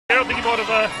I think he might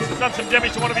have done some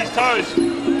damage to one of his toes.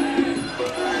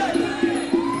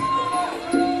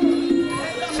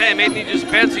 Sam Edney just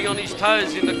bouncing on his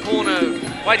toes in the corner,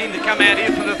 waiting to come out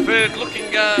here for the third, looking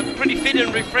pretty fit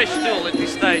and refreshed still at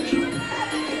this stage.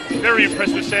 Very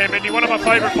impressed with Sam Edney, one of my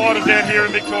favourite fighters down here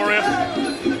in Victoria. I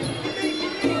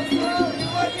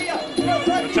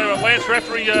tell you what, Lance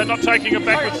referee not taking a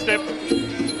backward step.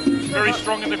 Very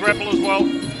strong in the grapple as well.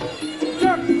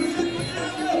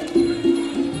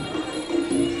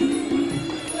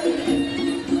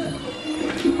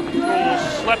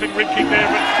 Oh, slapping rib kick there,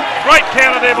 but great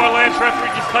counter there by Lance referee,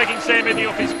 just taking Sam Edney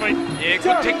off his feet. Yeah,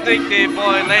 good technique there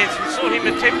by Lance. We saw him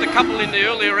attempt a couple in the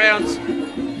earlier rounds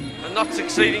and not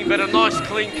succeeding, but a nice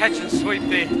clean catch and sweep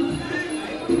there.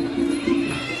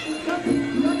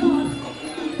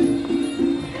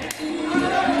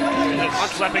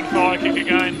 Slapping thigh kick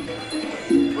again.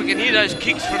 We can hear those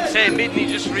kicks from Sam Edney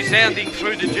just resounding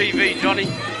through the GV, Johnny.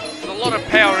 There's a lot of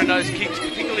power in those kicks,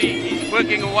 particularly he's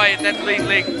working away at that lead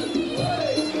leg.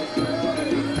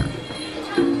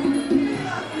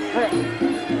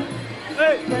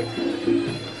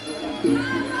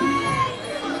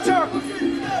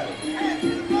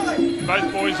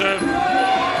 Both boys have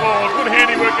good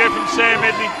handiwork there from Sam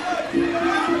Edney.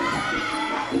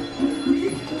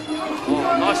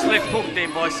 Nice left hook there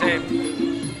by Sam.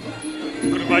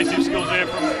 Good evasive skills there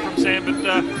from Sam, but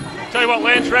tell you what,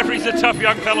 Lance referee's a tough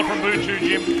young fella from Boonchu,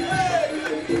 Jim.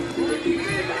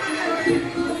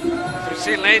 So we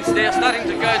see Lance there starting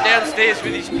to go downstairs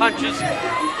with his punches,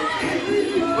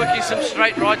 working some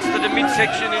straight rights to the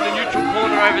midsection in the neutral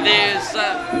corner over there as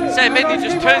Sam Edney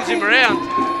just turns him around.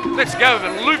 Let's go with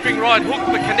a looping right hook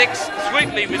that connects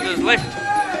sweetly with his left.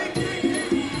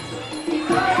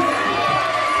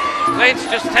 Lance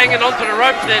just hanging onto the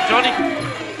ropes there, Johnny.